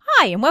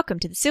Hi, and welcome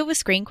to the Silver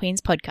Screen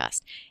Queens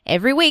podcast.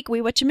 Every week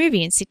we watch a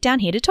movie and sit down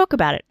here to talk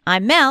about it.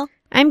 I'm Mel.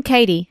 I'm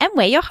Katie. And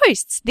we're your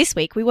hosts. This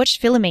week we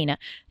watched Philomena,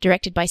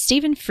 directed by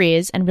Stephen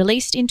Frears and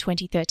released in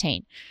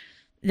 2013.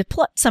 The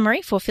plot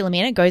summary for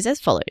Philomena goes as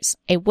follows.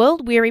 A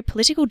world-weary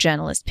political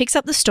journalist picks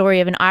up the story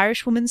of an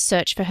Irish woman's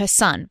search for her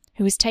son,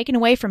 who was taken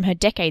away from her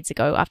decades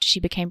ago after she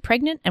became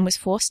pregnant and was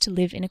forced to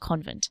live in a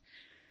convent.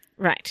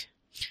 Right.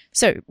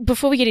 So,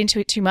 before we get into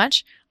it too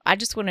much, I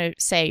just want to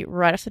say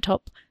right off the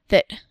top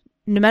that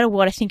no matter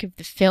what I think of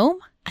the film,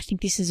 I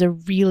think this is a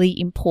really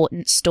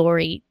important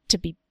story to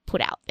be put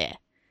out there.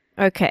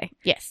 Okay.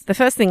 Yes. The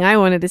first thing I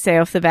wanted to say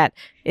off the bat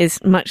is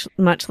much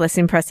less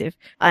impressive.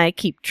 I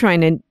keep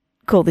trying to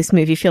call this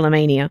movie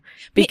Philomania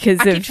because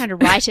I keep trying to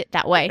write it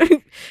that way.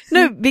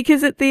 No,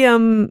 because at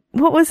the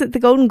what was it? The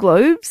Golden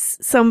Globes,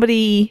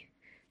 somebody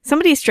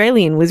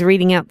Australian was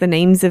reading out the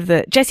names of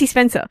Jesse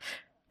Spencer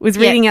was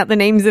reading out the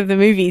names of the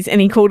movies,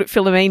 and he called it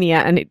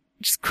Philomania, and it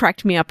just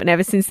cracked me up. And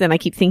ever since then, I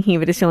keep thinking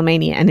of it as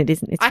Philomania, and it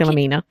isn't. It's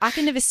Philomena. I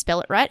can never spell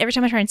it right. Every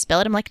time I try and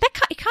spell it, I'm like,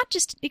 it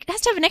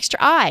has to have an extra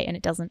I, and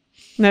it doesn't.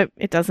 No,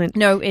 it doesn't.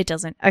 No, it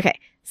doesn't. Okay,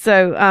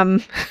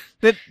 so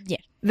but yeah,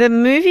 the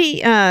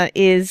movie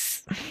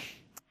it's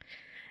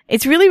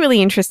really,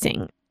 really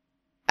interesting.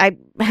 I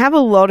have a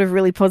lot of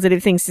really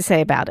positive things to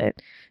say about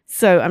it.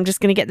 So I'm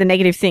just going to get the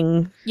negative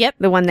thing. Yep.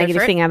 The one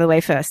negative thing out of the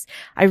way first.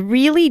 I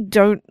really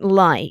don't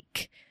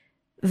like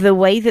the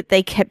way that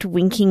they kept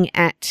winking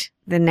at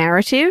the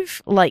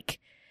narrative. Like,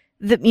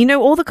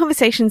 all the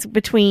conversations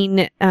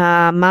between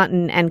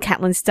Martin and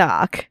Catelyn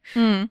Stark,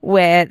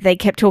 where they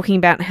kept talking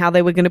about how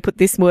they were going to put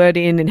this word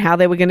in and how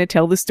they were going to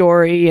tell the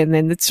story, and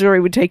then the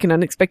story would take an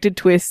unexpected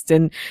twist,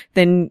 and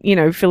then,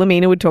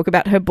 Philomena would talk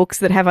about her books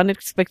that have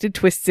unexpected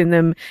twists in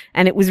them,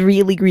 and it was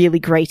really, really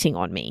grating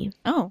on me.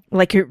 Oh.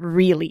 Like, it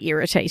really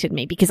irritated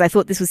me, because I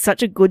thought this was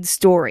such a good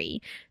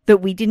story that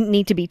we didn't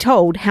need to be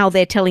told how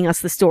they're telling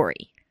us the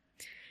story.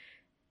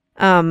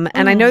 And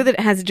I know that it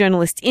has a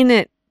journalist in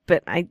it,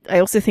 but I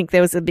also think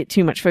there was a bit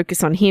too much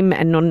focus on him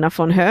and not enough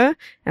on her.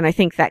 And I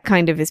think that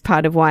kind of is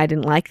part of why I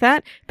didn't like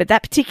that. But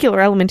that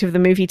particular element of the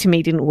movie to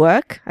me didn't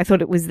work. I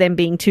thought it was them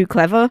being too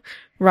clever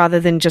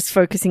rather than just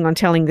focusing on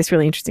telling this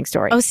really interesting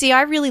story. Oh, see,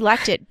 I really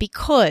liked it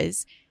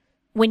because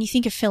when you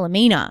think of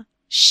Philomena,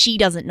 she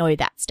doesn't know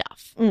that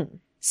stuff.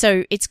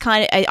 So it's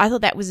kind of, I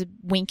thought that was a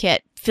wink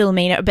at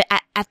Philomena, but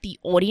at the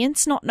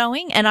audience not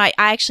knowing. And I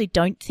actually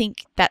don't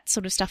think that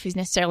sort of stuff is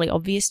necessarily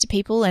obvious to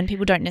people, and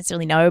people don't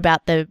necessarily know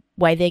about the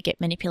way they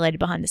get manipulated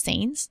behind the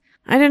scenes.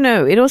 I don't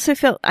know. It also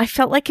I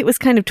felt like it was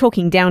kind of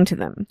talking down to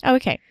them. Oh,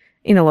 okay.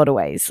 In a lot of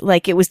ways.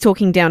 Like, it was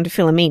talking down to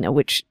Philomena,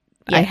 which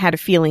I had a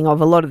feeling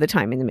of a lot of the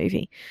time in the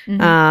movie.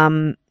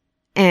 Mm-hmm.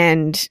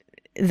 And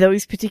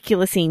those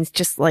particular scenes,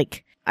 just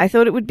like, I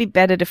thought it would be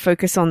better to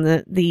focus on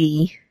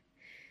the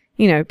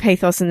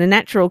pathos and the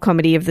natural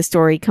comedy of the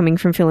story coming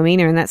from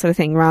Philomena and that sort of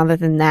thing, rather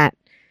than that.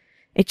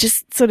 It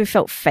just sort of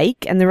felt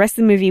fake, and the rest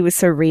of the movie was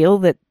so real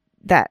that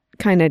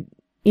kind of,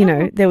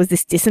 there was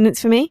this dissonance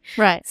for me.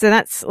 Right. So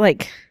that's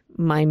like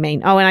my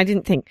main. Oh, and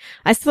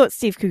I thought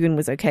Steve Coogan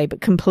was okay,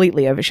 but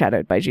completely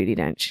overshadowed by Judi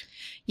Dench.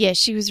 Yeah,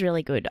 she was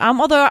really good.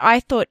 Although I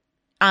thought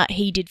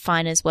he did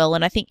fine as well,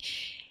 and I think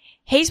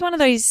he's one of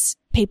those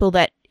people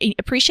that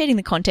appreciating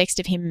the context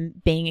of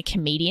him being a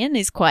comedian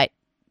is quite.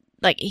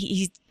 Like,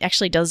 he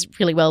actually does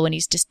really well when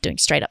he's just doing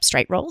straight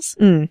roles.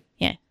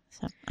 Yeah.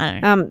 So, I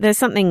don't know. There's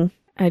something,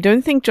 I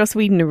don't think Joss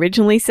Whedon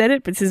originally said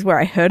it, but this is where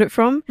I heard it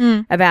from,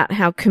 about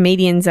how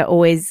comedians are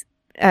always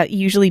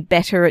usually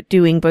better at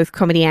doing both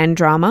comedy and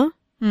drama,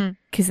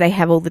 because they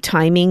have all the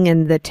timing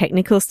and the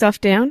technical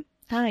stuff down.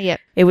 Oh, yeah.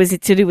 It was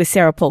to do with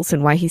Sarah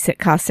Paulson, why he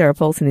cast Sarah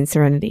Paulson in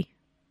Serenity.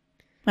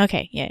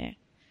 Okay, yeah.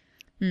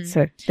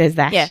 So, there's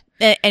that. Yeah.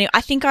 Anyway,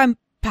 I think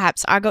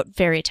I got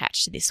very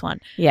attached to this one.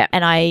 Yeah.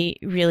 And I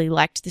really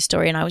liked the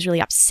story, and I was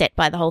really upset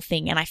by the whole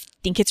thing. And I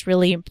think it's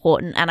really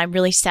important, and I'm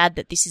really sad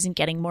that this isn't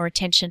getting more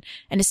attention,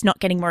 and it's not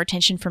getting more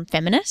attention from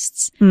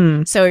feminists.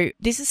 So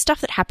this is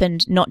stuff that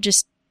happened not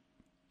just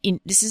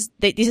this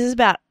is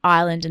about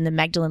Ireland and the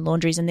Magdalene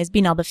laundries, and there's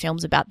been other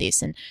films about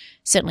this, and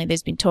certainly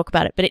there's been talk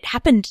about it, but it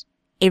happened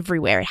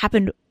everywhere. It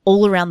happened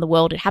all around the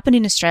world. It happened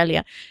in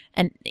Australia.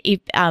 And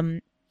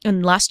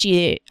last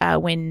year,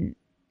 when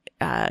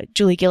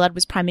Julia Gillard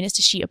was Prime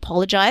Minister, she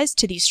apologised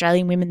to the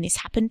Australian women this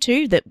happened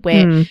to,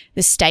 where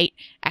the state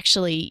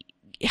actually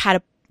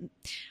had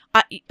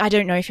I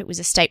don't know if it was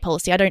a state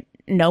policy. I don't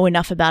know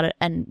enough about it,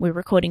 and we're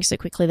recording so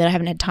quickly that I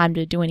haven't had time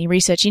to do any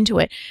research into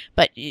it.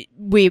 But it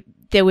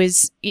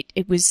was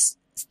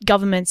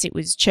governments, it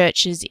was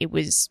churches, it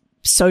was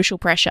social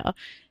pressure.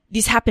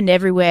 This happened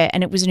everywhere,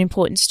 and it was an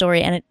important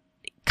story, and it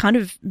kind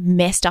of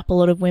messed up a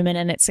lot of women,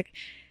 and it's like,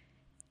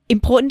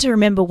 important to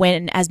remember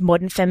when, as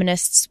modern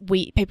feminists,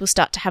 people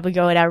start to have a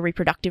go at our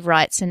reproductive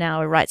rights and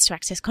our rights to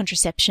access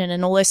contraception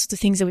and all those sorts of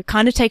things that we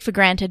kind of take for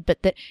granted, but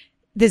that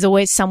there's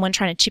always someone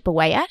trying to chip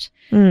away at.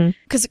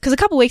 Because a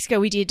couple of weeks ago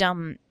we did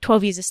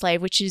 12 Years a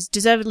Slave, which is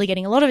deservedly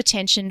getting a lot of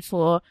attention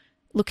for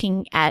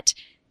looking at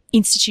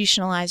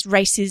institutionalized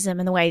racism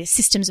and the way the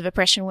systems of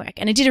oppression work.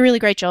 And it did a really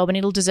great job, and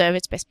it'll deserve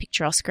its Best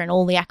Picture Oscar and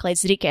all the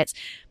accolades that it gets.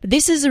 But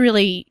this is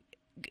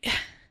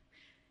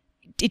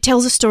it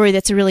tells a story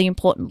that's a really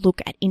important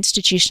look at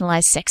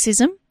institutionalized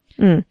sexism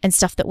and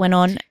stuff that went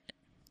on.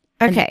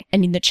 Okay.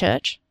 And in the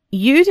church.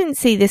 You didn't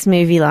see this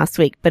movie last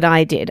week, but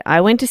I did.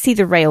 I went to see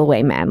The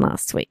Railway Man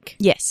last week.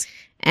 Yes.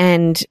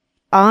 And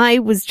I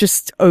was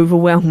just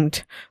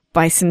overwhelmed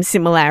by some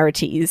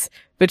similarities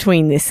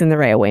between this and The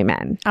Railway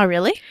Man. Oh,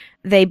 really?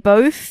 They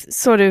both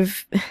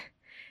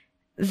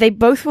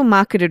were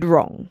marketed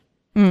wrong.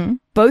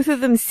 Both of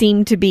them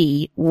seem to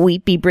be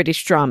weepy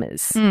British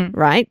dramas,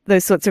 right?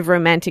 Those sorts of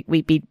romantic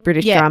weepy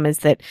British dramas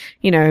that,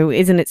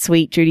 Isn't It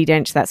Sweet, Judi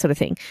Dench, that sort of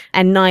thing.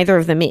 And neither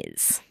of them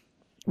is.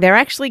 They're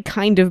actually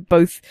kind of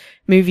both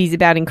movies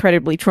about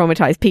incredibly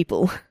traumatized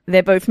people.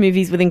 They're both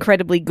movies with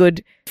incredibly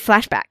good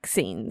flashback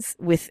scenes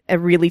with a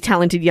really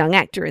talented young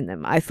actor in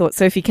them. I thought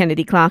Sophie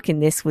Kennedy-Clarke in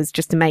this was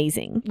just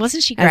amazing.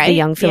 Wasn't she great? As the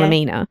young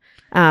Philomena.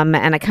 Yeah.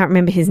 And I can't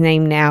remember his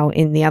name now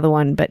in the other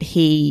one, but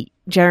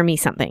Jeremy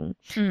something,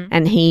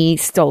 and he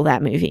stole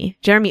that movie.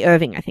 Jeremy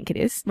Irving, I think it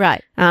is.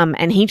 Right.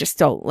 And he just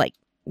stole,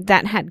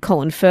 that had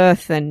Colin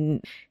Firth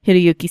and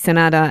Hiroyuki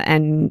Sanada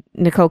and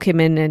Nicole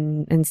Kidman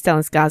and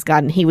Stellan Skarsgård,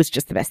 and he was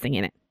just the best thing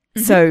in it.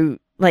 So,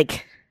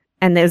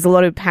 and there's a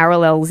lot of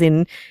parallels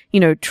in,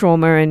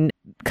 trauma and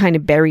kind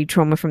of buried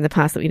trauma from the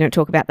past that we don't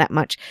talk about that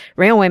much.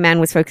 Railway Man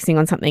was focusing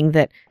on something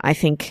that I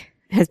think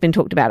has been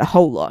talked about a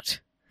whole lot,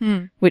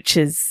 which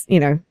is,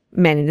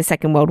 men in the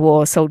Second World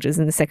War, soldiers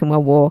in the Second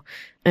World War,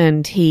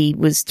 and he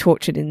was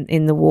tortured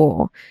in the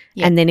war.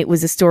 Yep. And then it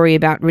was a story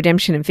about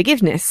redemption and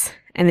forgiveness.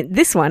 And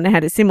this one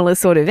had a similar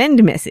sort of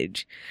end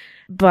message,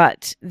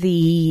 but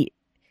it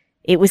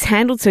was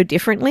handled so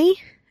differently,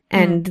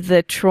 and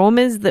the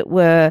traumas that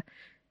were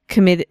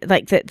committed,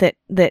 that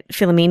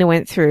Philomena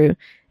went through,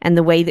 and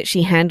the way that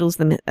she handles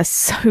them are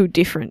so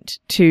different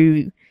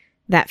to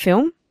that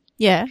film.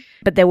 Yeah.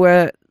 But there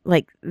were,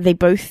 they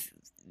both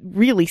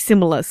really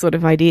similar sort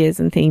of ideas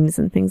and themes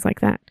and things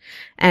like that.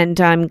 And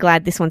I'm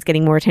glad this one's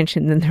getting more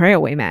attention than The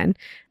Railway Man.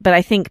 But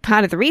I think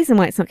part of the reason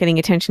why it's not getting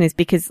attention is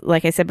because,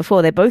 like I said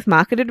before, they're both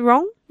marketed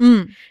wrong.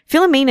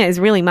 Philomena is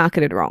really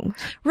marketed wrong.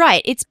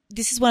 Right.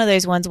 This is one of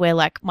those ones where,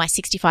 my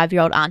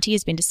 65-year-old auntie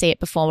has been to see it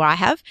before I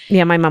have.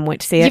 Yeah, my mum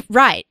went to see it.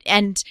 Right.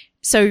 And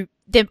so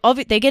they're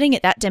getting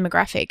at that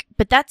demographic,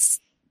 but that's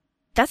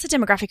a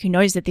demographic who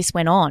knows that this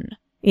went on.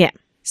 Yeah.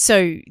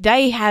 So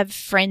they have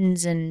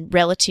friends and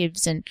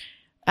relatives, and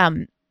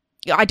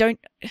I don't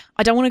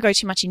want to go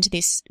too much into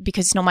this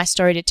because it's not my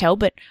story to tell,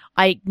 but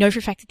I know for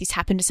a fact that this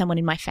happened to someone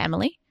in my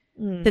family,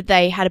 that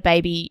they had a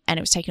baby and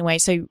it was taken away.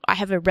 So I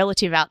have a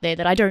relative out there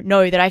that I don't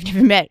know, that I've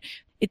never met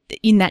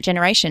in that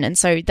generation. And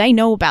so they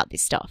know about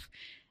this stuff,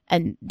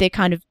 and they're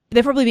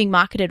probably being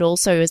marketed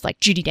also as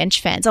Judi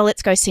Dench fans. Oh,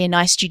 let's go see a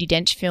nice Judi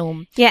Dench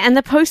film. Yeah. And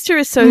the poster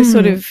is so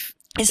sort of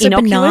it's so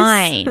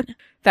benign.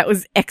 That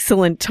was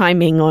excellent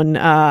timing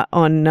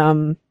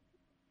on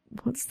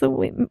what's the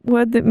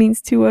word that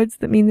means two words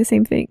that mean the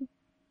same thing?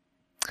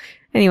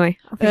 Anyway,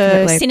 I'll think of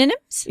it later.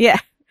 Synonyms? Yeah.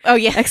 Oh,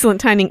 yeah.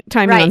 Excellent timing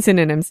right. on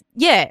synonyms.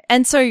 Yeah.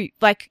 And so,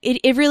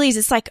 it really is,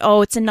 it's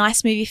it's a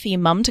nice movie for your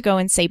mum to go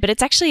and see, but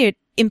it's actually an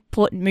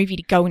important movie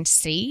to go and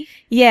see.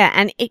 Yeah.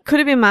 And it could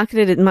have been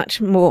marketed in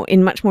much more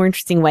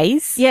interesting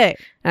ways. Yeah.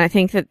 And I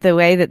think that the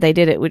way that they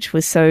did it, which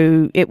was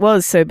so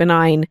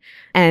benign,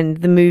 and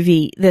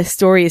the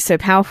story is so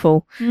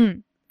powerful,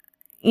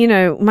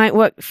 might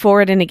work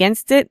for it and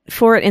against it.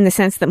 For it in the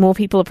sense that more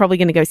people are probably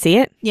going to go see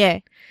it. Yeah.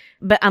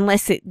 But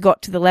unless it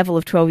got to the level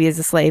of 12 Years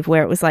a Slave,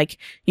 where it was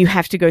you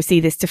have to go see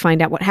this to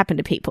find out what happened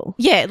to people.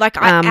 Yeah,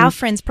 our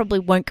friends probably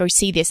won't go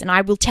see this, and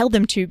I will tell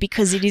them to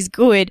because it is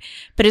good,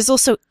 but it's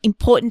also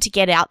important to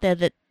get out there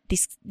that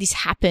this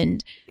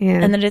happened.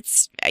 Yeah. And that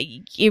it's,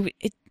 I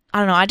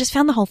don't know, I just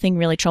found the whole thing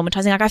really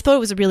traumatizing. I thought it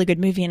was a really good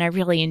movie and I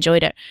really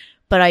enjoyed it,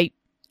 but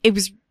it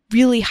was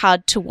really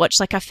hard to watch.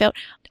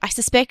 I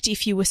suspect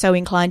if you were so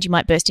inclined, you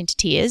might burst into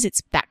tears.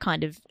 It's that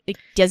kind of, it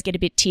does get a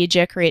bit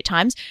tearjerkery at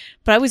times,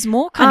 but I was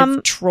more kind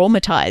of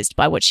traumatized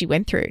by what she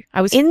went through.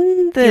 I was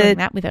in feeling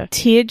that with her.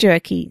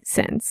 Tearjerky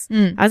sense.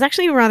 I was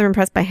actually rather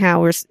impressed by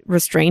how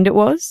restrained it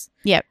was.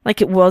 Yeah.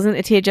 It wasn't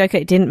a tearjerker.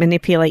 It didn't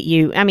manipulate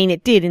you. I mean,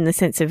 it did in the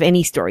sense of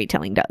any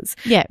storytelling does.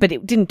 Yeah. But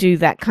it didn't do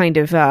that kind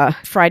of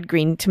fried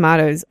green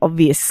tomatoes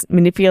obvious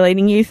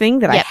manipulating you thing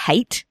that I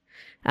hate.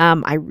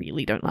 I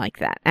really don't like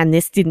that. And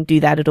this didn't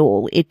do that at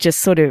all. It just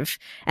sort of,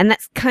 and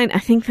I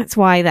think that's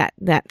why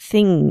that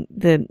thing,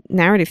 the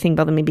narrative thing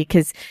bothered me,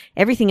 because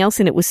everything else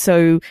in it was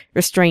so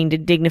restrained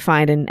and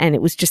dignified, and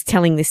it was just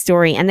telling this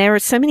story. And there are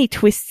so many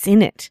twists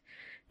in it.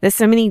 There's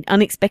so many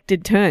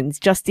unexpected turns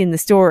just in the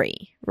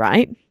story,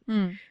 right?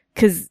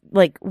 Because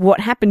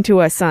what happened to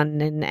her son,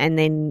 and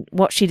then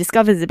what she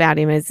discovers about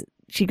him as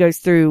she goes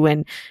through,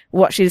 and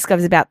what she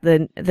discovers about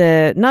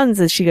the nuns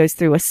as she goes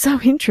through, are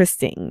so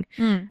interesting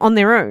on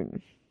their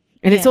own.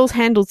 And it's all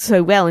handled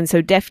so well and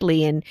so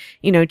deftly, and,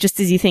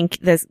 just as you think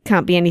there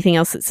can't be anything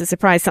else that's a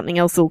surprise, something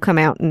else will come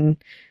out and,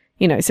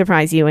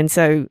 surprise you. And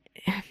so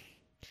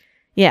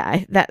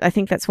I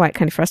think that's why it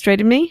kind of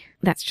frustrated me.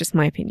 That's just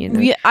my opinion, though.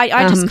 Yeah,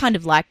 I just kind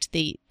of liked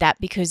that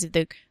because of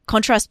the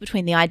contrast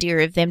between the idea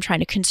of them trying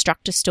to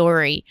construct a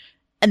story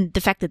and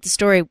the fact that the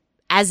story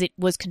as it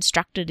was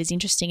constructed is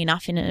interesting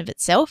enough in and of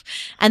itself.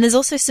 And there's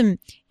also some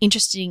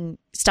interesting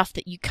stuff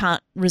that you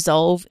can't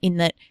resolve in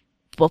that,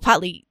 well,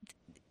 partly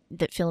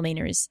that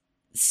Philomena is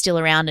still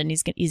around and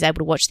is able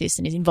to watch this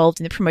and is involved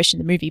in the promotion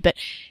of the movie, but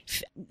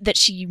that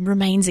she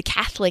remains a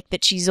Catholic,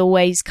 that she's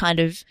always kind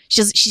of,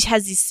 she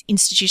has this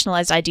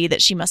institutionalized idea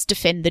that she must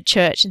defend the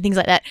church and things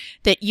like that,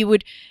 that you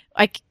would,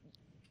 like,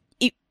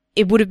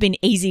 it would have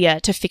been easier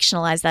to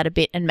fictionalize that a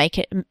bit and make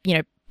it, you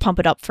know, pump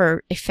it up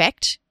for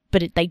effect,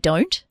 but they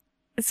don't.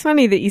 It's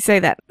funny that you say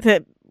that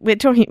we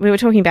were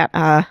talking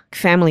about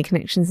family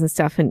connections and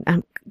stuff,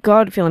 and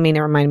God,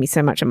 Philomena reminded me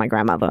so much of my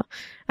grandmother.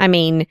 I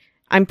mean,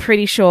 I'm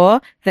pretty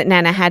sure that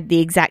Nana had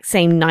the exact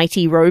same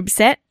nighty robe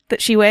set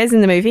that she wears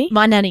in the movie.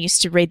 My Nana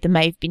used to read the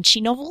Maeve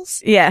Binchy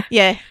novels. Yeah.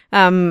 Yeah.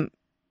 I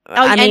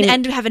mean,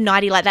 and have a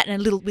nightie like that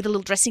and with a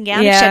little dressing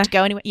gown yeah. if she had to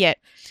go anywhere. Yeah.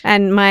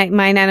 And my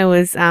Nana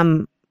was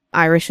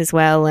Irish as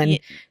well, and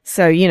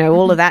so, you know,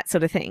 all of that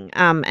sort of thing.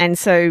 And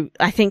so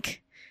I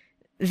think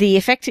the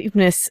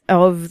effectiveness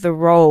of the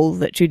role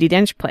that Judi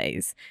Dench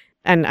plays,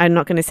 and I'm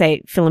not going to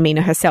say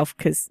Philomena herself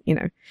because, you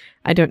know,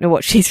 I don't know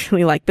what she's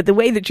really like, but the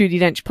way that Judi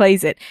Dench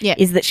plays it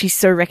is that she's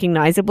so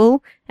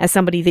recognizable as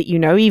somebody that you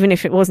know, even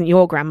if it wasn't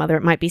your grandmother,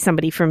 it might be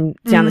somebody from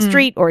down the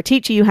street or a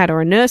teacher you had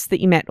or a nurse that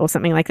you met or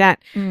something like that,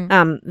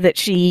 that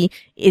she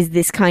is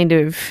this kind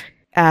of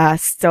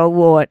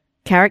stalwart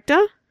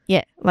character.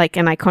 Yeah. Like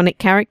an iconic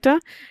character.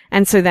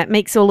 And so that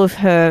makes all of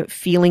her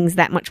feelings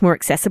that much more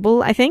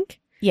accessible, I think.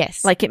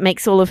 Yes. Like it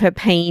makes all of her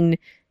pain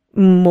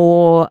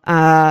more,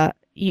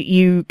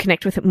 you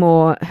connect with it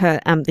more. Her,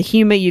 the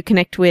humor you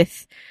connect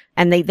with,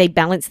 and they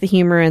balance the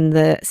humor and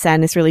the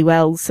sadness really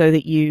well so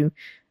that you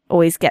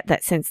always get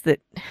that sense that,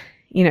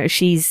 you know,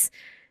 she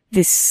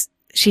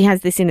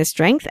has this inner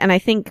strength. And I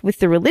think with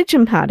the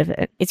religion part of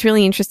it, it's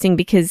really interesting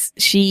because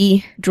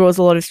she draws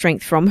a lot of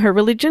strength from her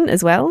religion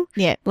as well.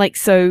 Yeah. Like,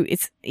 so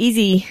it's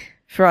easy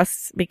for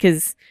us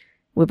because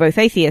we're both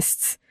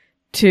atheists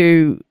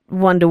to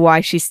wonder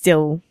why she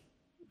still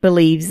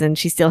believes and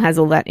she still has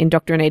all that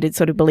indoctrinated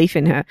sort of belief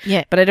in her.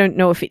 Yeah. But I don't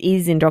know if it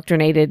is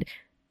indoctrinated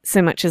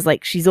so much as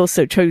like she's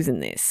also chosen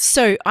this.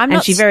 So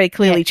and she very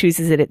clearly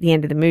chooses it at the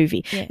end of the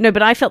movie. Yeah. No,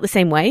 but I felt the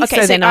same way.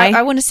 Okay, so then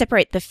I want to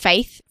separate the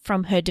faith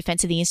from her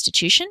defense of the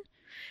institution.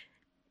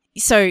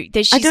 So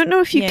I don't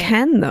know if you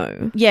can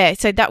though. Yeah,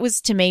 so that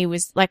was to me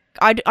was like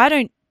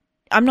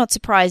I'm not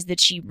surprised that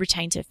she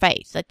retains her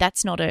faith. Like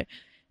that's not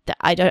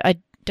I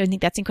don't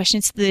think that's in question.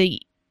 It's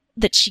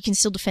that she can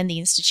still defend the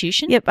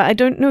institution. Yeah, but I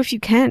don't know if you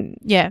can.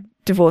 Yeah,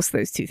 divorce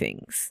those two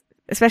things.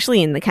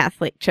 Especially in the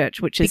Catholic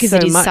Church, which is because so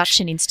it is much. such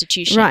an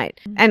institution. Right.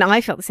 And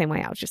I felt the same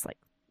way. I was just like,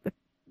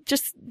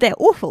 they're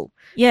awful.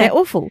 Yeah. They're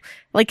awful.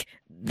 Like,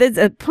 there's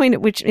a point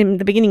at which in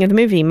the beginning of the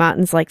movie,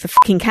 Martin's like, the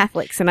fucking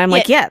Catholics. And I'm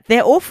like, yeah,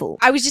 they're awful.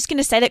 I was just going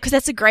to say that because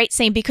that's a great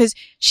scene because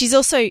she's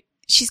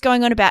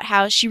going on about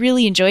how she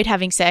really enjoyed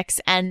having sex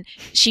and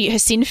her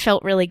sin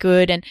felt really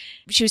good and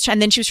she was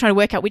trying to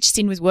work out which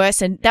sin was worse.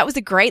 And that was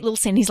a great little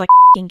scene. He's like,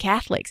 fucking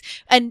Catholics.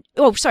 And,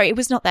 oh, sorry, it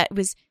was not that. It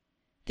was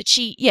that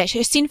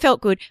her sin felt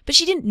good, but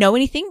she didn't know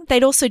anything.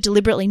 They'd also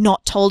deliberately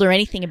not told her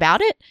anything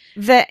about it.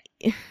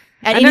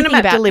 I don't know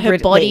about her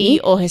body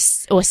or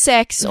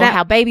sex or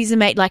how babies are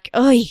made. Like,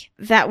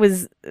 that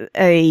was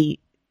a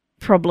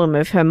problem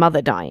of her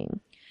mother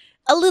dying.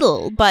 A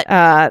little, but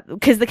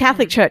because the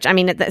Catholic Church, I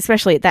mean,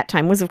 especially at that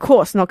time, was of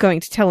course not going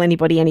to tell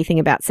anybody anything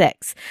about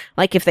sex.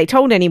 Like, if they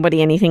told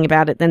anybody anything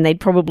about it, then they'd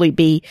probably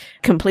be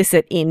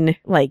complicit in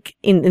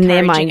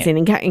their minds in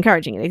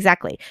encouraging it.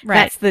 Exactly. Right.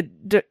 That's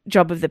the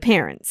job of the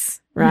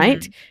parents, right?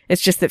 Mm-hmm.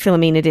 It's just that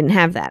Philomena didn't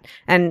have that,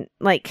 and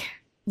like,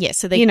 yeah.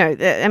 So they, you know,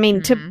 I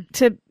mean,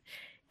 to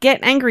get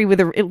angry with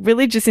a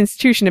religious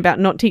institution about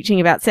not teaching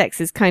about sex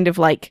is kind of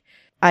like.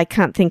 I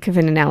can't think of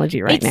an analogy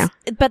now.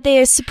 But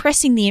they're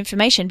suppressing the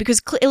information because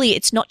clearly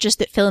it's not just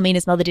that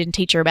Philomena's mother didn't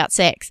teach her about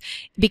sex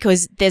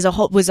because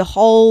was a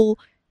whole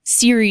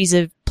series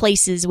of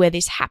places where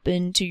this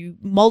happened to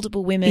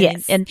multiple women.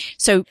 Yes. And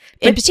so,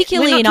 and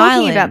particularly in Ireland. We're not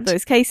talking about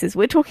those cases.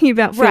 We're talking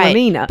about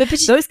Philomena. Right. But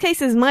those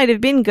cases might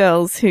have been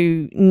girls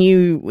who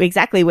knew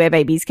exactly where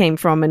babies came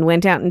from and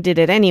went out and did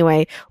it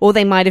anyway. Or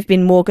they might have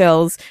been more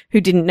girls who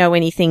didn't know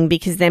anything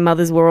because their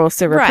mothers were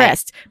also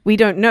repressed. Right. We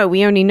don't know.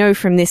 We only know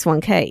from this one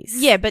case.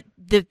 Yeah, but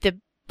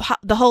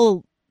the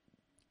whole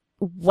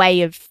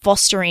way of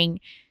fostering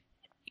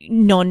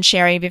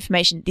non-sharing of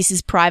information. This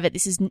is private.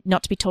 This is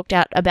not to be talked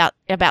about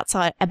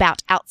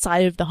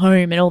outside of the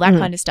home and all that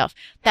kind of stuff.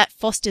 That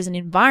fosters an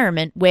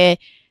environment where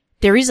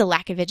there is a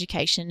lack of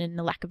education and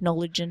a lack of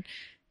knowledge. And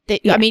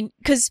that, I mean,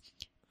 because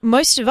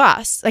most of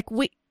us, like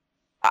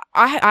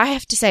I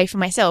have to say for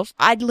myself,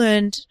 I'd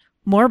learned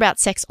more about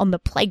sex on the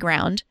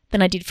playground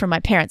than I did from my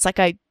parents. Like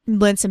I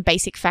learned some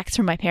basic facts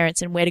from my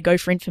parents and where to go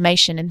for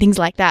information and things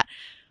like that.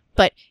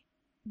 But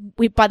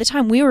by the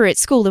time we were at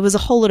school, there was a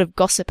whole lot of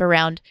gossip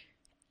around,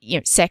 you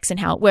know, sex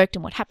and how it worked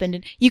and what happened,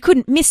 and you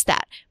couldn't miss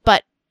that.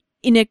 But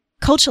in a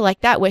culture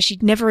like that where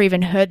she'd never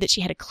even heard that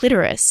she had a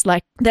clitoris,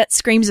 like that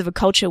screams of a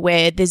culture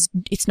where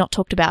it's not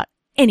talked about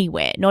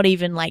anywhere, not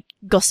even like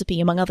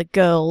gossipy among other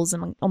girls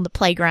on the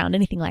playground,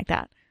 anything like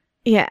that.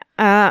 Yeah.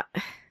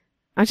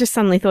 I just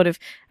suddenly thought of,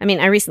 I mean,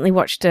 I recently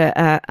watched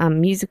a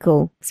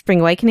musical,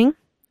 Spring Awakening.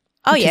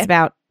 Oh, which yeah. is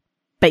about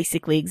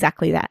basically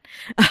exactly that.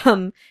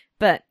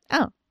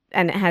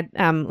 And it had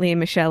Leah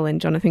Michelle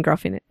and Jonathan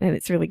Groff in it, and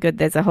it's really good.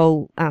 There's a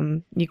whole,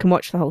 you can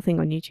watch the whole thing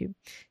on YouTube.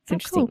 It's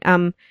interesting.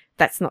 Cool.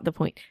 That's not the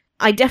point.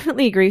 I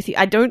definitely agree with you.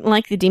 I don't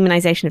like the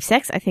demonization of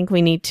sex. I think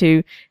we need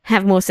to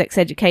have more sex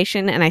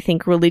education, and I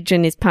think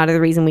religion is part of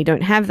the reason we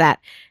don't have that.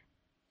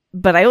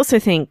 But I also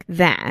think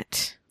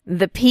that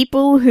the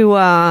people who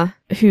are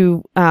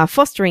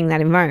fostering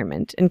that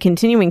environment and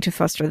continuing to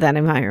foster that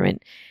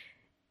environment,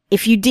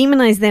 if you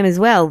demonize them as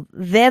well,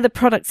 they're the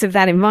products of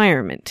that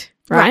environment,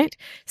 right?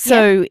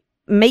 So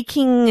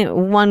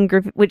making one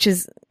group, which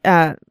is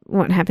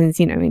what happens,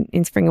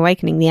 in Spring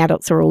Awakening, the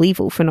adults are all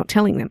evil for not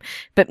telling them,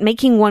 but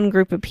making one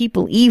group of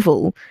people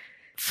evil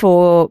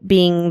for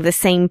being the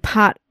same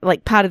part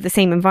of the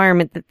same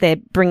environment that they're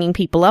bringing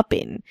people up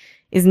in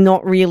is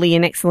not really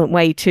an excellent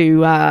way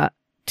to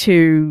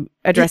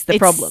address the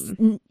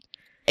problem.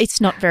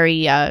 It's not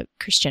very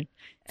Christian.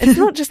 It's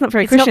not just not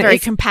very Christian. It's not very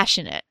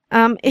compassionate.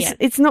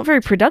 It's not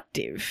very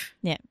productive.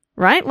 Yeah.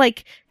 Right?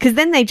 Like, cause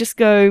then they just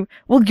go,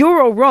 well,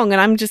 you're all wrong and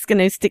I'm just going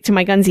to stick to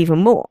my guns even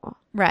more.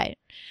 Right.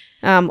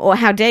 Or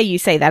how dare you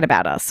say that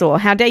about us, or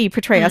how dare you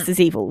portray us as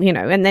evil,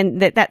 and then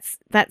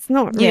that's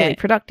not really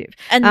productive.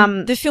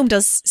 And the film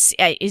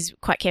is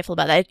quite careful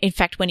about that. In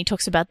fact, when he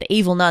talks about the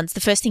evil nuns,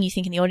 the first thing you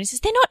think in the audience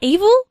is they're not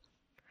evil.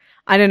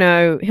 I don't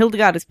know.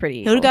 Hildegard is pretty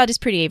evil. Hildegard is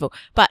pretty evil,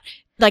 but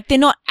like they're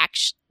not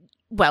actually.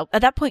 Well,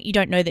 at that point, you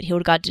don't know that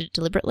Hildegard did it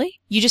deliberately.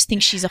 You just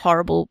think she's a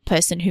horrible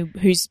person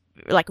who's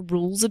like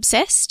rules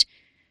obsessed.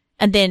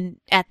 And then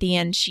at the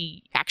end,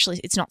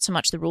 it's not so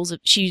much the rules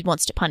she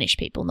wants to punish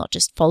people, not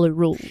just follow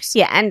rules.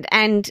 Yeah.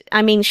 And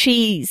I mean,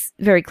 she's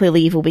very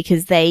clearly evil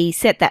because they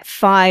set that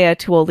fire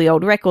to all the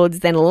old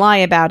records, then lie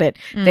about it.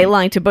 They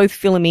lie to both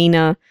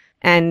Philomena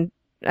and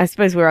I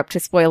suppose we're up to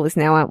spoilers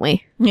now, aren't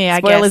we? Yeah,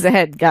 spoilers I guess.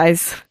 Ahead,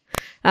 guys.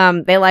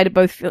 They lie to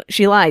both,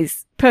 she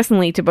lies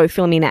personally to both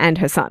Philomena and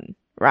her son,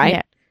 right?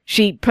 Yeah.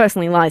 She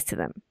personally lies to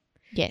them.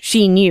 Yes.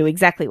 She knew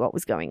exactly what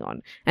was going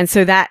on. And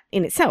so that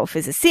in itself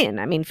is a sin.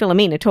 I mean,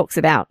 Philomena talks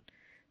about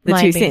the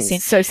two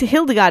sins. So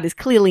Hildegard is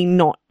clearly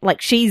not,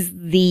 like, she's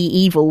the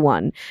evil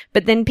one.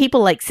 But then people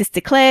like Sister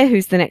Claire,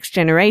 who's the next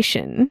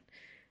generation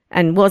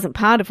and wasn't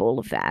part of all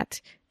of that,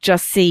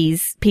 just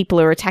sees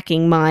people are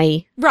attacking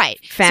my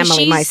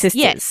family, my sisters.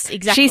 Yes,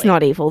 exactly. She's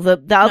not evil.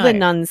 The other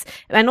nuns,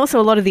 and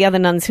also a lot of the other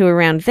nuns who were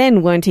around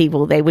then weren't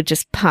evil. They were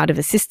just part of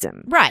a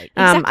system. Right.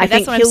 Exactly. I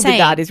think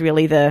Hildegard is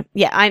really the,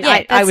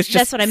 I was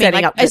just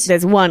setting up that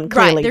there's one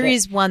clearly. Right, there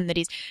is one that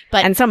is.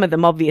 But and some of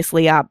them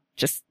obviously are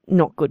just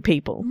not good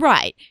people.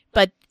 Right.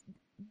 But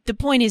the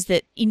point is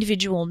that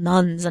individual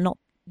nuns are not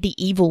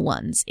the evil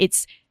ones.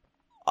 It's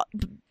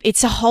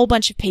a whole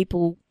bunch of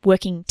people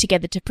working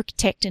together to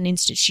protect an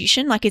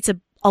institution. Like it's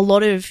a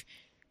lot of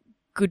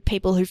good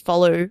people who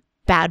follow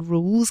bad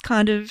rules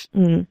kind of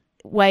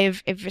way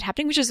of it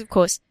happening, which is of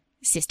course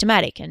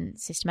systematic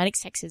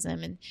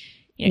sexism and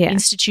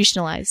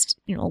institutionalized,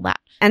 all that.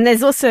 And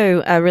there's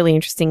also a really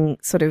interesting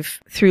sort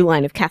of through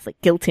line of Catholic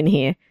guilt in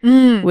here,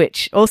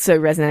 which also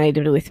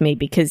resonated with me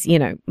because,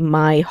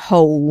 my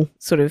whole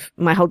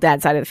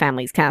dad's side of the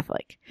family is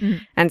Catholic.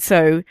 And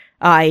so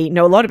I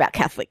know a lot about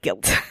Catholic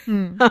guilt,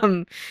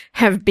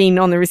 have been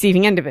on the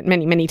receiving end of it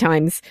many, many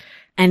times.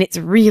 And it's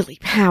really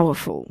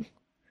powerful,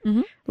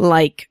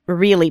 like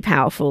really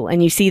powerful.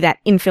 And you see that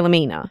in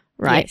Philomena.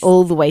 Right. Yes.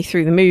 All the way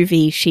through the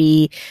movie,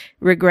 she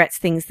regrets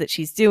things that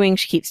she's doing.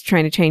 She keeps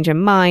trying to change her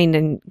mind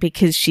and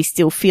because she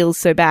still feels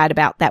so bad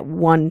about that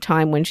one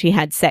time when she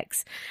had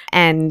sex.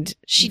 And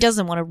she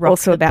doesn't want to rock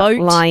also the about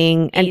boat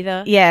lying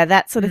either. And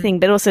that sort of thing,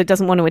 but also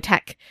doesn't want to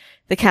attack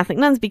the Catholic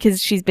nuns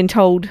because she's been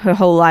told her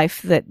whole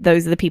life that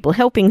those are the people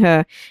helping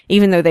her,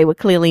 even though they were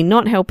clearly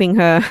not helping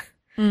her,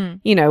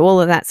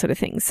 all of that sort of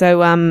thing.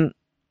 So,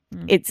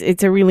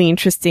 it's a really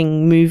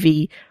interesting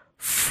movie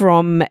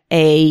from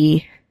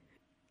a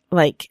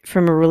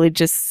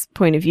religious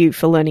point of view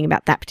for learning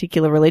about that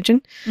particular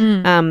religion.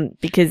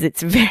 Because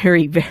it's a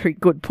very, very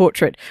good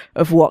portrait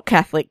of what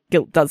Catholic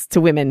guilt does to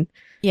women.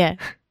 Yeah.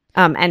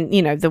 And,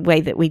 the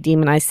way that we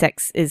demonize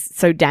sex is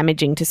so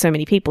damaging to so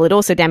many people. It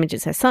also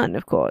damages her son,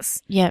 of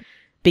course. Yeah.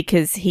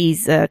 Because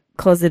he's a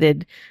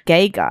closeted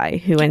gay guy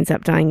who ends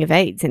up dying of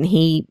AIDS. And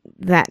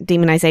that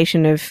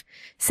demonization of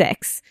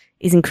sex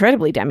is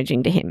incredibly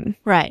damaging to him.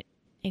 Right.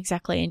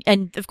 Exactly.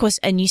 And of course,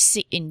 you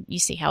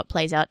see how it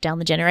plays out down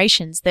the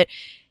generations that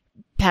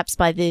perhaps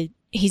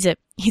he's a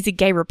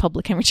gay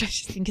Republican, which I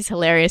just think is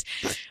hilarious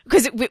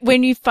because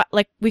when we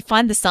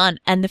find the son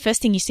and the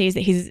first thing you see is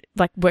that he's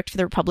like worked for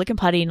the Republican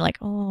Party and like,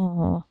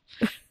 oh,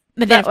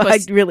 but then of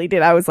course I really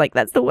did. I was like,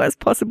 that's the worst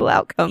possible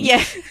outcome.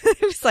 Yeah.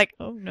 It was like,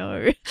 oh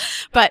no,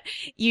 but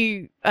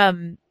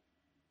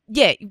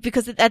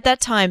because at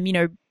that time,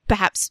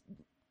 perhaps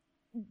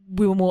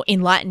we were more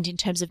enlightened in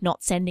terms of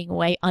not sending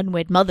away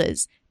unwed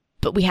mothers,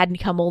 but we hadn't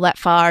come all that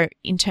far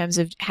in terms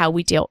of how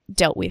we dealt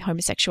with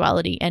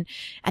homosexuality. And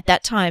at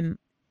that time,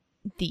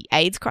 the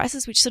AIDS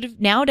crisis, which sort of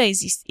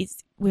nowadays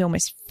is we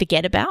almost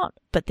forget about,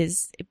 but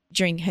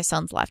during her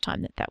son's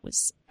lifetime that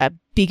was a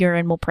bigger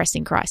and more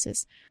pressing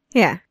crisis.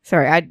 Yeah.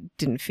 Sorry, I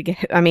didn't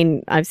forget. I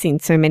mean, I've seen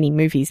so many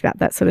movies about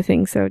that sort of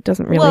thing, so it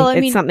doesn't really,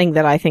 it's something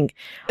that I think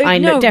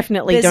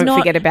definitely don't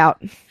forget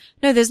about.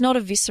 No, there's not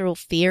a visceral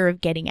fear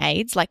of getting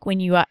AIDS. Like when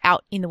you are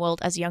out in the world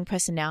as a young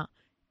person now,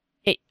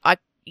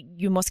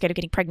 you're more scared of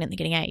getting pregnant than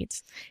getting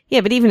AIDS.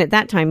 Yeah, but even at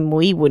that time,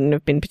 we wouldn't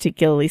have been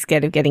particularly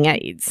scared of getting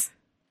AIDS.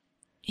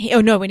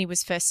 No, when he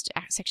was first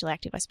sexually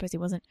active, I suppose he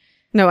wasn't.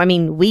 No, I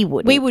mean, we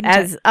wouldn't. We wouldn't.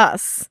 As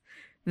us,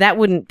 that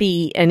wouldn't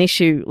be an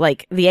issue.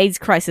 Like, the AIDS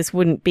crisis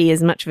wouldn't be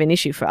as much of an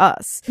issue for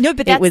us. No,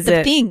 but that's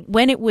the thing.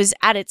 When it was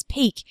at its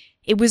peak,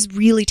 it was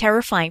really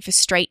terrifying for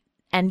straight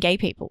and gay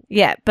people.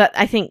 Yeah, but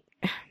I think...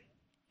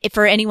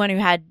 for anyone who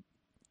had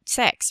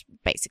sex,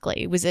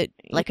 basically. It was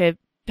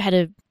had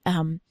a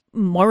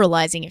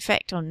moralizing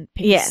effect on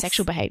people's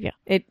sexual behavior.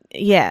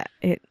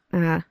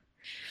 Well,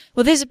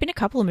 there's been a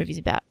couple of movies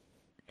about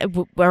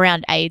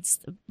around AIDS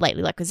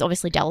lately, like there's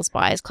obviously Dallas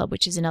Buyers Club,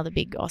 which is another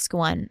big Oscar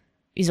one,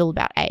 is all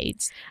about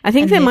AIDS. I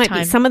think there might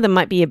be, some of them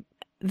might be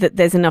that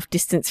there's enough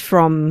distance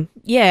from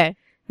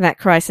that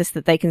crisis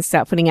that they can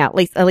start putting out,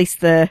 at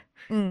least the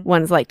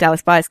ones like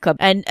Dallas Buyers Club.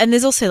 And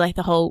there's also like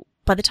the whole,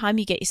 by the time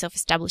you get yourself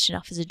established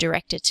enough as a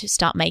director to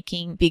start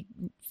making big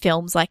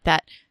films like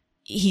that,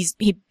 he'd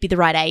be the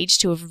right age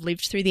to have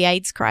lived through the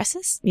AIDS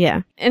crisis.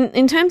 Yeah. And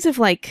in terms of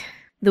like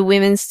the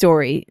women's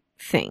story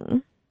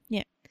thing,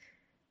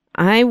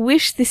 I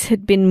wish this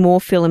had been more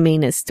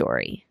Philomena's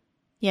story.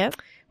 Yeah.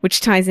 Which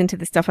ties into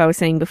the stuff I was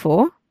saying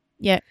before.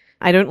 Yeah.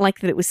 I don't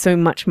like that it was so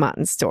much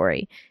Martin's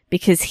story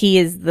because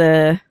he was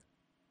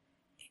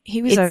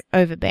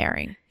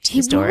overbearing to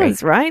the story. He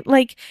was, right?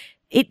 Like,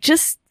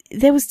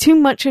 there was too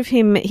much of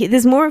him.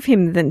 There's more of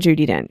him than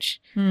Judi Dench.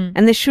 And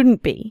there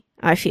shouldn't be,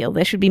 I feel.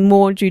 There should be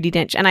more Judi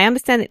Dench. And I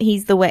understand that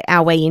he's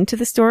our way into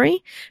the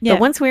story. Yeah.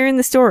 But once we're in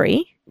the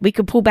story, we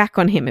could pull back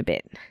on him a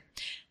bit.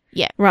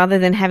 Yeah. Rather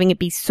than having it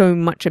be so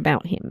much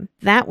about him.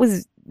 That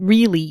was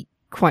really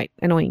quite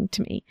annoying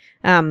to me.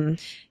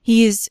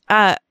 He is,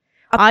 I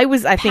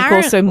think,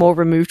 also more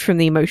removed from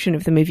the emotion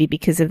of the movie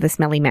because of the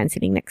smelly man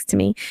sitting next to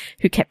me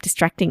who kept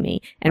distracting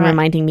me and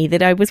reminding me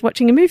that I was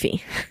watching a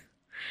movie.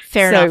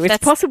 Fair enough. So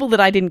it's possible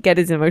that I didn't get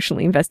as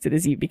emotionally invested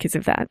as you because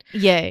of that.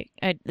 Yeah,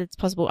 it's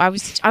possible. I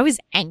was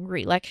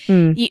angry. Like,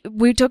 when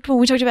we talked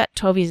about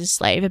 12 Years a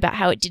Slave, about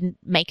how it didn't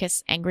make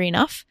us angry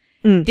enough.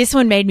 This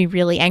one made me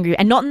really angry,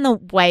 and not in the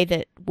way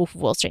that Wolf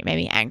of Wall Street made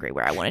me angry,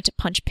 where I wanted to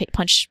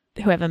punch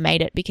whoever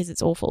made it because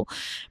it's awful.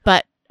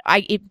 But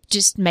it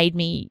just made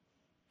me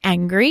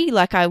angry.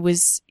 Like I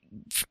was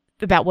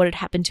about what had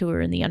happened to her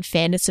and the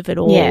unfairness of it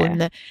all,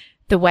 and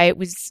the way it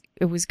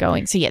was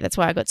going. So yeah, that's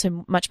why I got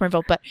so much more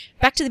involved. But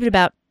back to the bit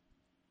about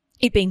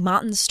it being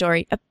Martin's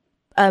story.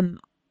 I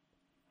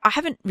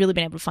haven't really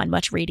been able to find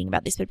much reading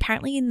about this, but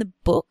apparently in the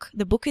book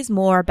is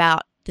more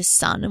about the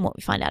son and what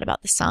we find out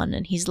about the son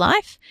and his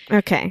life.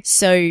 Okay.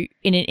 So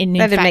in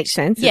fact, makes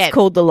sense. Yeah. It's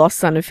called The Lost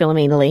Son of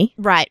Philomena Lee.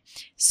 Right.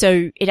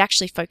 So it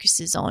actually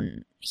focuses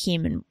on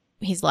him and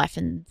his life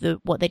and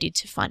what they did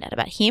to find out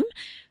about him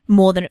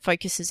more than it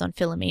focuses on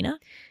Philomena.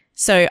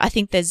 So I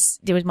think there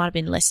might have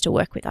been less to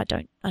work with. I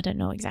don't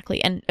know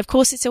exactly. And of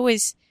course it's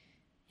always,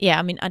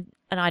 I mean,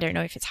 I don't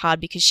know if it's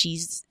hard because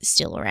she's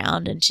still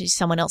around and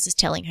someone else is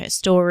telling her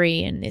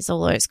story and there's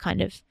all those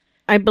kind of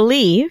I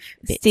believe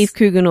bits. Steve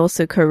Coogan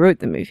also co-wrote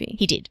the movie.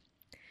 He did.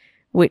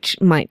 Which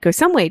might go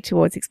some way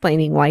towards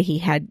explaining why he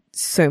had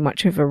so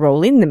much of a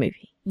role in the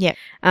movie. Yeah.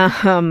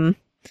 But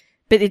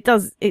it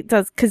does,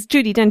 because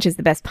Judi Dench is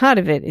the best part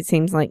of it. It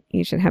seems like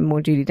you should have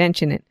more Judi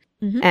Dench in it.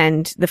 Mm-hmm.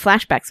 And the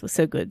flashbacks were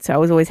so good, so I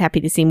was always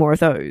happy to see more of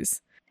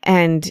those.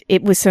 And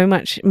it was so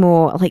much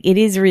more, like, it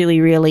is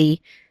really,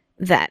 really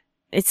that,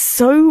 it's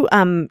so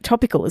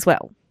topical as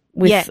well.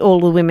 With all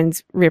the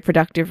women's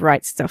reproductive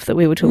rights stuff that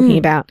we were talking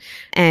about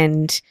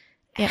and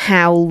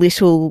how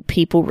little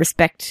people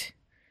respect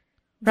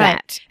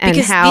that. And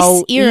because how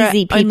this era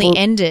easy people only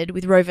ended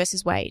with Roe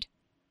versus Wade.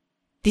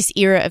 This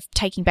era of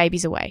taking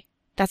babies away.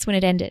 That's when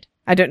it ended.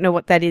 I don't know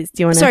what that is.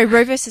 Do you want to? Sorry,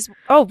 Roe versus...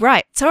 Oh,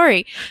 right.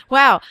 Sorry.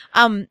 Wow.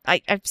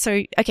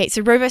 So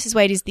Roe versus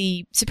Wade is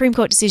the Supreme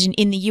Court decision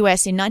in the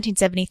US in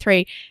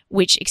 1973,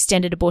 which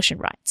extended abortion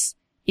rights.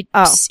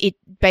 It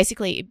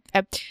basically,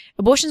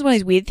 abortion is one of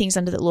those weird things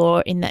under the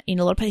law in that in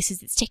a lot of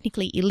places it's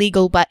technically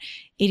illegal, but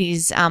it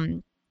is,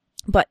 common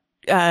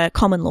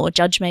law,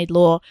 judge-made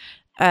law,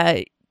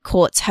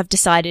 courts have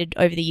decided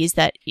over the years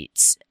that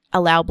it's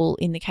allowable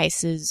in the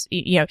cases,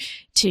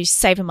 to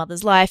save a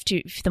mother's life,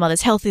 if the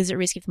mother's health is at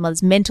risk, if the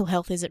mother's mental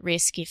health is at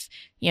risk, if,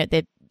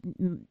 the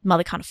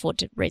mother can't afford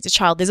to raise a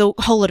child. There's a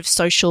whole lot of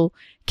social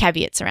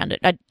caveats around it.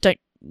 I don't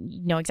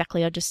know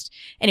exactly.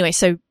 Anyway,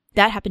 so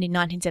that happened in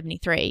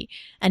 1973,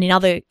 and in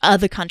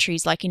other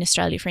countries, like in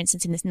Australia, for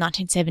instance, in the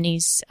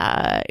 1970s,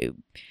 I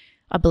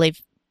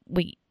believe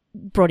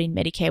brought in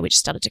Medicare, which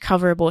started to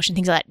cover abortion,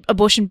 things like that.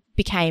 Abortion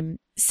became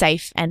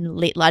safe and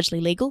largely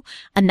legal.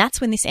 And that's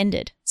when this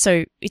ended.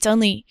 So it's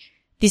only,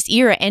 this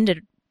era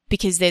ended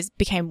because there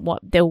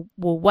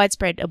were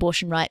widespread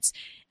abortion rights,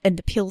 and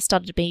the pill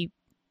started to be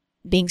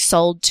being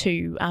sold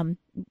to,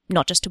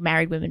 not just to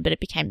married women, but it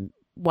became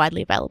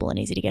widely available and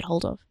easy to get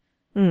hold of.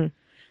 Mm.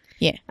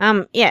 Yeah.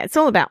 It's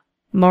all about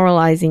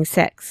moralizing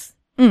sex.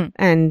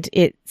 And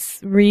it's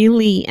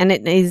really, and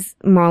it is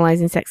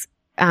moralizing sex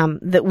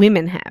that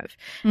women have,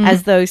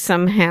 as though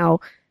somehow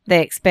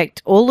they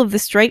expect all of the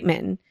straight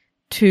men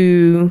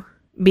to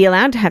be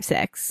allowed to have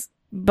sex,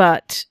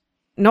 but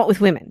not with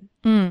women.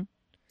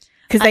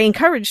 Because they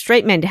encourage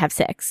straight men to have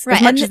sex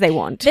as much as they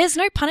want. There's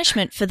no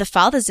punishment for the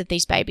fathers of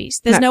these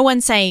babies. There's no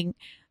one saying,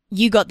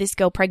 you got this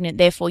girl pregnant,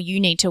 therefore you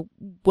need to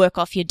work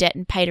off your debt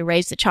and pay to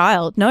raise the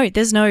child. No,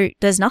 there's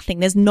nothing.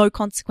 There's no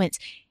consequence.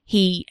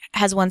 He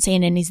has one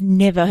scene and is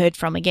never heard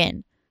from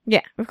again.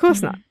 Yeah, of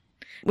course not.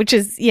 Which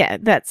is,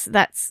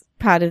 that's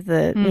part of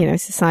the,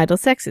 societal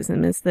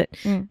sexism, is that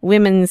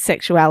women's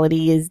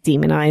sexuality is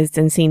demonized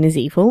and seen as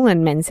evil,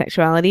 and men's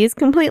sexuality is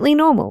completely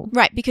normal.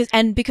 Right,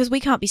 because we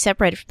can't be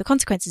separated from the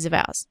consequences of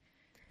ours.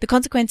 The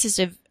consequences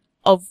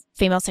of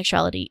female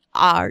sexuality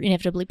are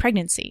inevitably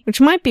pregnancy.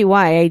 Which might be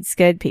why AIDS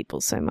scared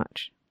people so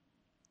much.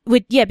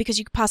 Because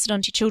you could pass it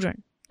on to your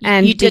children.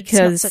 And it's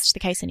not such the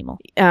case anymore.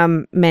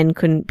 Men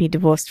couldn't be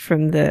divorced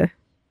from their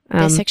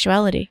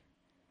sexuality.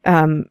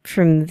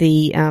 From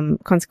the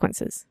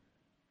consequences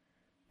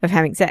of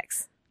having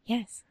sex.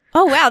 Yes.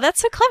 Oh, wow, that's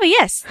so clever.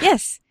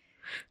 Yes.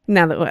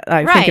 Now that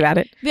I think about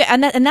it. Yeah,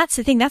 and that's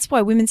the thing. That's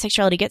why women's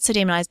sexuality gets so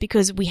demonized,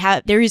 because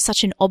there is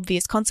such an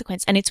obvious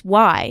consequence. And it's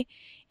why,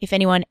 if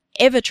anyone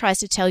ever tries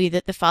to tell you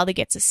that the father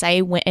gets a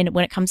say when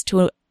it comes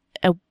to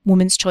a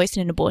woman's choice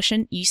in an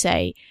abortion, you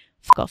say,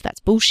 fuck off, that's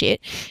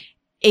bullshit.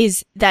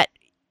 Is that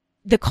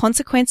the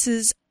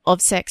consequences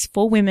of sex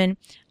for women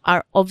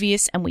are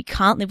obvious and we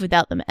can't live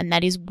without them. And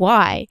that is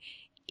why,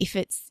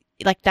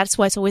 that's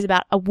why it's always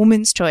about a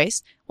woman's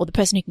choice, or the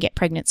person who can get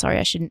pregnant. Sorry,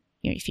 I shouldn't,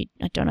 if you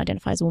don't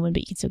identify as a woman,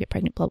 but you can still get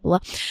pregnant, blah, blah,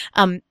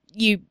 blah.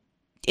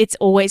 It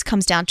always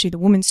comes down to the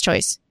woman's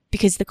choice,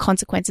 because the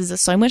consequences are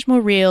so much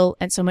more real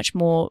and so much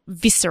more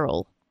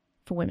visceral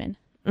for women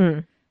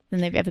than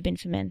they've ever been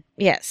for men.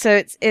 Yeah. So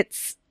it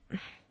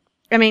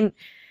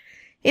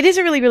is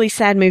a really, really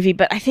sad movie,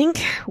 but I think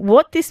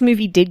what this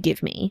movie did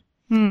give me,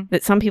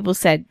 that some people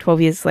said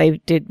 12 Years a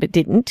Slave did but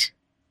didn't,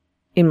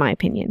 in my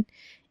opinion,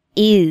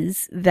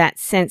 is that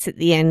sense at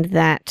the end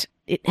that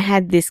it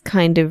had this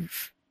kind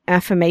of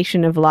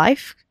affirmation of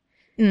life,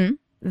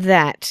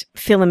 that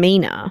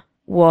Philomena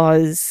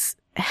was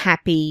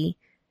happy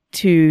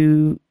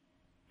to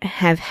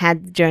have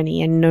had the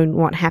journey and known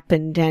what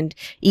happened, and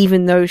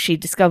even though she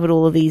discovered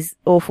all of these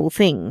awful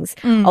things,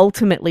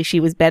 ultimately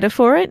she was better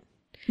for it.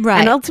 Right.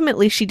 And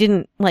ultimately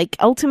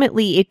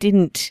it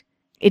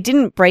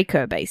didn't break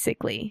her,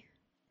 basically.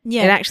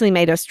 Yeah. It actually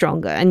made her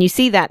stronger. And you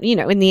see that,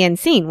 in the end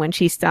scene when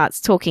she starts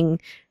talking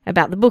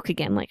about the book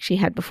again, like she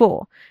had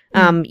before.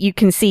 You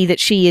can see that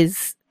she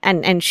is,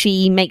 and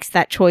she makes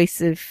that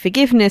choice of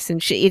forgiveness,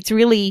 and it's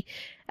really,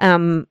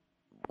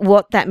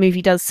 what that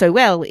movie does so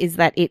well is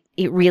that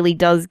it really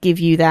does give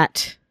you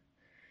that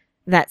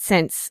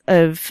sense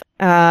of,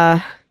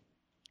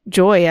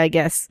 joy, I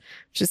guess,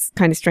 which is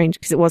kind of strange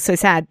because it was so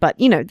sad. But,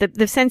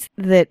 the sense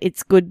that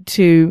it's good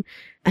to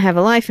have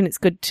a life, and it's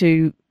good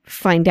to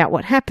find out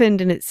what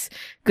happened, and it's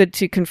good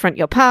to confront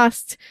your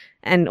past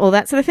and all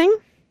that sort of thing.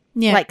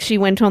 Yeah. Like, she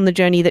went on the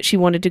journey that she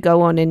wanted to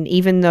go on, and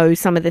even though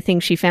some of the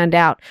things she found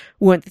out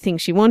weren't the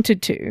things she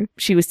wanted to,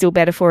 she was still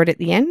better for it at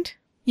the end.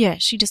 Yeah,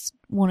 she just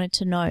wanted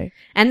to know.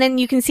 And then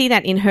you can see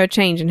that in her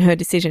change and her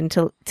decision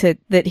to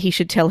that he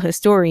should tell her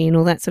story and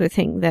all that sort of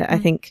thing. That I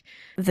think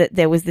that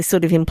there was this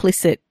sort of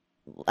implicit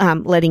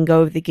letting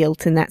go of the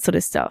guilt and that sort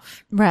of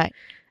stuff. Right.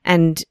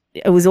 And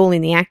it was all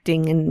in the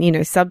acting and,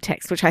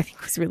 subtext, which I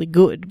think was really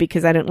good,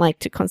 because I don't like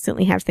to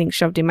constantly have things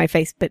shoved in my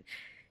face, but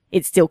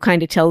it still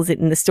kind of tells it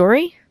in the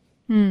story.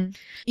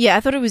 Yeah, I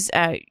thought it was,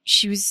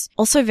 she was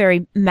also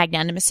very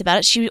magnanimous about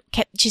it.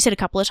 She said a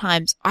couple of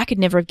times, I could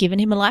never have given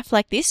him a life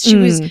like this. She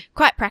was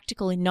quite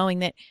practical in knowing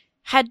that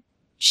had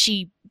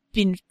she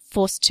been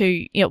forced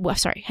to,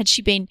 had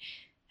she been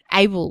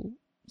able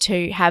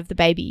to have the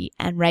baby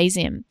and raise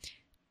him,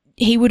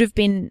 he would have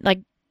been like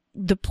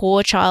the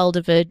poor child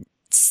of a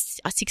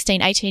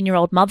 16,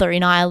 18-year-old mother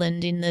in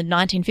Ireland in the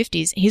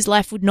 1950s. His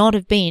life would not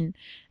have been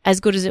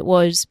as good as it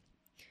was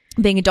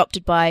being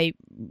adopted by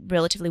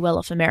relatively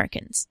well-off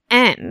Americans.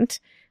 And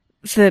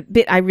the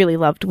bit I really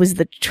loved was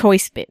the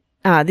choice bit.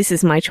 This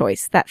is my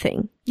choice, that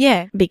thing.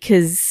 Yeah.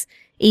 Because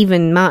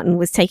even Martin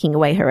was taking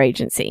away her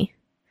agency.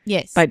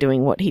 Yes. By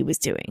doing what he was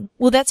doing.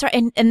 Well, that's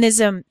right. And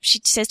there's,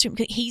 she says to him,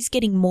 he's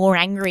getting more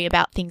angry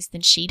about things than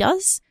she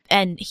does.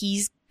 And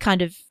he's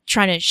kind of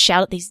trying to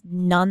shout at these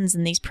nuns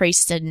and these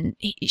priests. And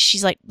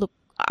she's like, look,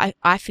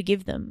 I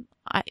forgive them.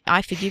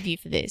 I forgive you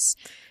for this.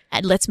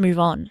 And let's move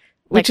on.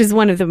 Which is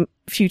one of the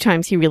few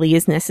times he really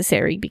is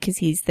necessary because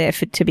he's there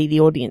to be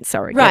the audience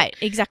surrogate. Right,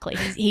 exactly.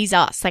 He's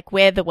us. Like,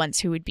 we're the ones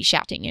who would be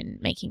shouting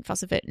and making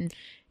fuss of it. And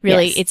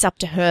really, it's up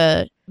to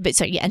her. But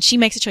so, yeah, and she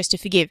makes a choice to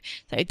forgive.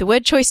 So the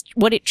word choice,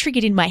 what it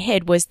triggered in my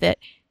head was that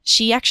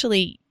she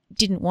actually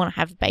didn't want to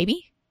have a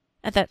baby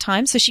at that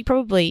time. So she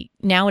probably,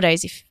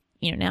 nowadays, if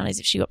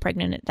she got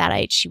pregnant at that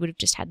age, she would have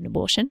just had an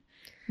abortion.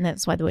 And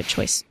that's why the word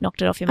choice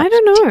knocked it off in my head. I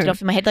don't know. Ticked it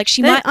off in my head. Like,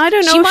 I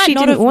don't know if she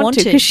didn't want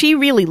to, because she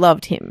really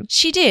loved him.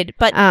 She did,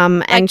 but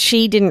and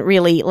she didn't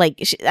really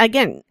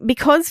again,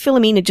 because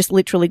Philomena just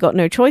literally got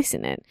no choice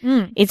in it.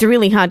 It's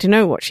really hard to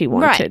know what she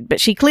wanted, Right. but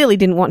she clearly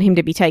didn't want him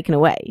to be taken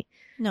away.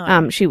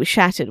 no. She was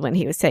shattered when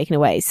he was taken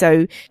away.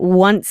 So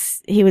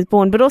once he was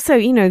born, but also,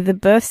 the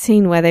birth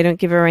scene where they don't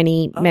give her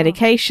any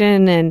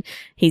medication and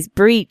he's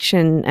breech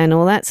and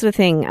all that sort of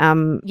thing.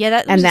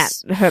 Yeah,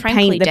 her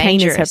pain, the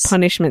pain is her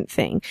punishment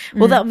thing.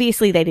 Well,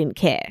 obviously they didn't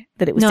care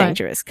that it was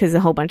dangerous because a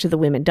whole bunch of the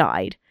women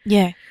died.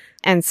 Yeah.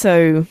 And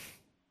so,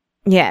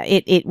 yeah,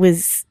 it was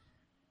Is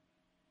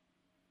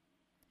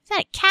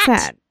that a cat?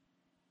 sad.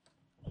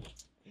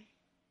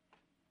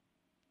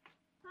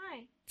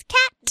 Hi. It's a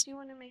cat. Do you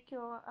want to make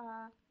your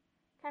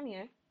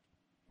cameo?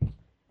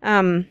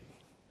 Hi,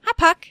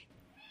 Puck.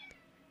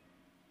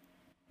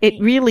 It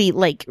really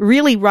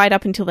right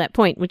up until that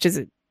point, which is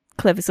a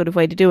clever sort of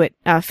way to do it,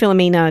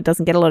 Philomena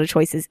doesn't get a lot of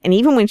choices. And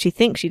even when she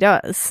thinks she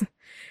does,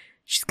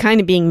 she's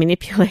kind of being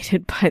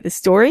manipulated by the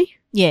story.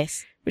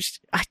 Yes.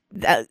 Which,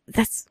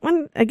 that's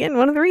one of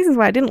the reasons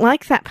why I didn't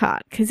like that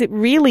part, because it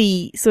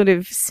really sort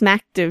of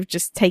smacked of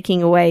just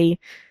taking away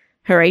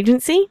her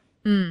agency.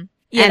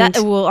 Yeah,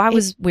 I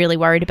was really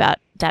worried about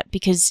that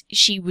because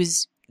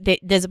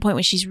there's a point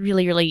where she's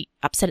really, really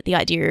upset at the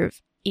idea of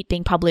it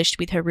being published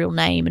with her real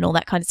name and all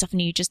that kind of stuff.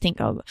 And you just think,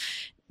 and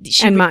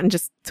Martin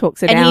just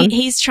talks her down. And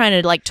he's trying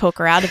to talk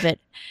her out of it.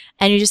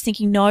 And you're just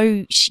thinking,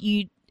 no,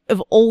 of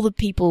all the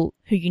people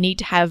who you need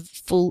to have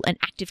full and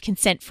active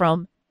consent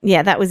from.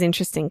 Yeah, that was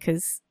interesting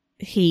because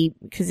of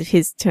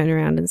his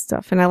turnaround and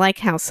stuff. And I like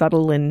how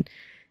subtle and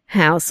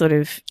how sort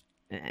of,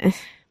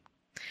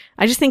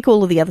 I just think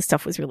all of the other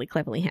stuff was really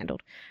cleverly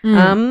handled.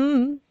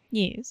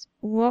 Yes.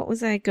 What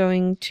was I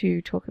going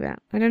to talk about?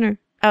 I don't know.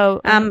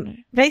 Oh,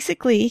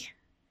 basically,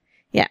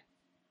 yeah,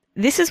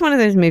 this is one of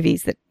those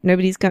movies that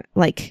nobody's got,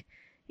 it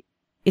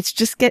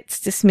just gets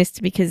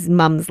dismissed because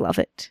mums love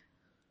it.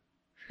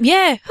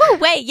 Yeah. Oh,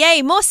 wait,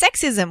 yay, more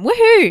sexism.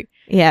 Woohoo.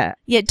 Yeah.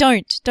 Yeah,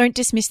 don't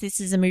dismiss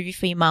this as a movie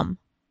for your mum.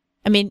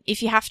 I mean,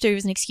 if you have to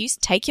as an excuse,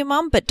 take your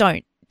mum, but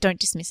don't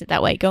dismiss it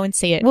that way. Go and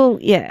see it. Well,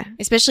 yeah.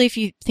 Especially if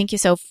you think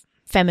yourself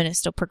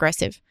feminist or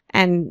progressive.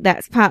 And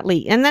that's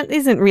partly, and that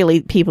isn't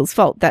really people's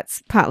fault.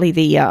 That's partly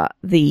It's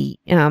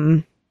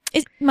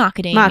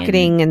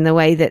marketing and the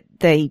way that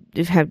they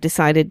have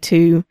decided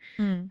to,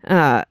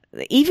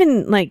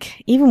 even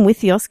with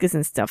the Oscars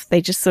and stuff,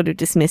 they just sort of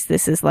dismiss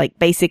this as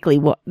basically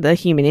what the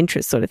human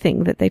interest sort of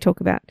thing that they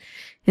talk about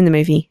in the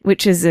movie,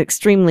 which is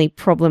extremely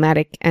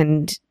problematic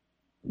and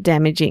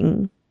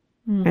damaging,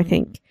 I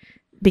think,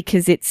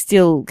 because it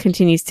still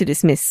continues to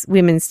dismiss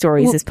women's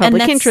stories as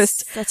public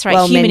interest. That's right.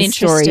 While human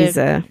men's interest stories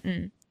are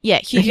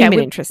human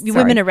interest. Sorry.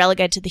 Women are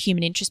relegated to the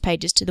human interest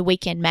pages, to the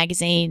weekend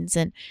magazines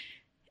and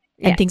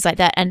things like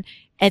that. And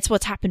it's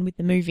what's happened with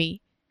the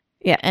movie.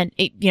 Yeah. And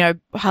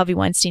Harvey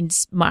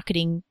Weinstein's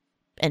marketing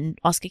and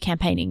Oscar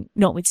campaigning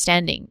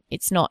notwithstanding,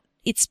 it's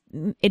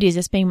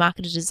being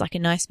marketed as a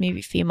nice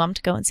movie for your mum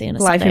to go and see on a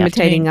life Sunday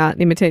imitating afternoon.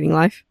 art, imitating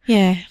life.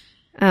 Yeah.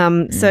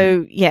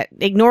 So yeah,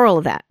 ignore all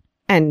of that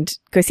and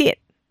go see it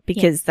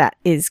because that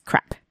is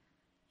crap.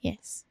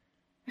 Yes.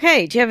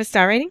 Okay. Do you have a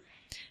star rating?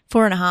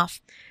 4.5.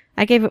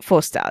 I gave it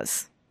 4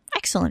 stars.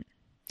 Excellent.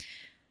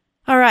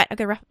 All right. I've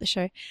got to wrap up the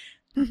show.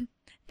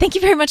 Thank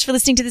you very much for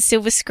listening to the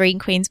Silver Screen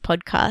Queens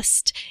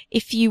podcast.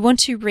 If you want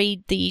to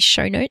read the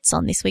show notes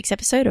on this week's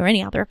episode or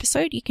any other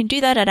episode, you can do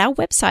that at our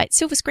website,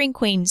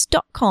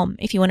 silverscreenqueens.com.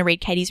 If you want to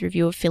read Katie's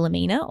review of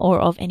Philomena or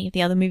of any of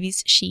the other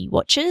movies she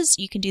watches,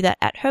 you can do that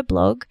at her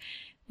blog,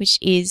 which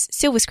is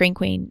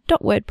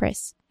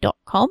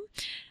silverscreenqueen.wordpress.com.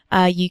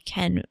 You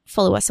can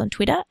follow us on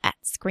Twitter at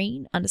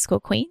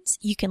 @screen_queens.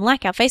 You can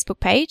like our Facebook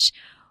page,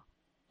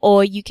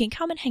 or you can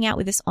come and hang out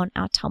with us on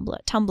our Tumblr,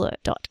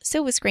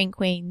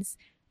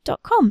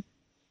 tumblr.silverscreenqueens.com.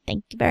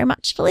 Thank you very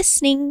much for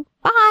listening.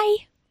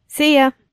 Bye. See ya.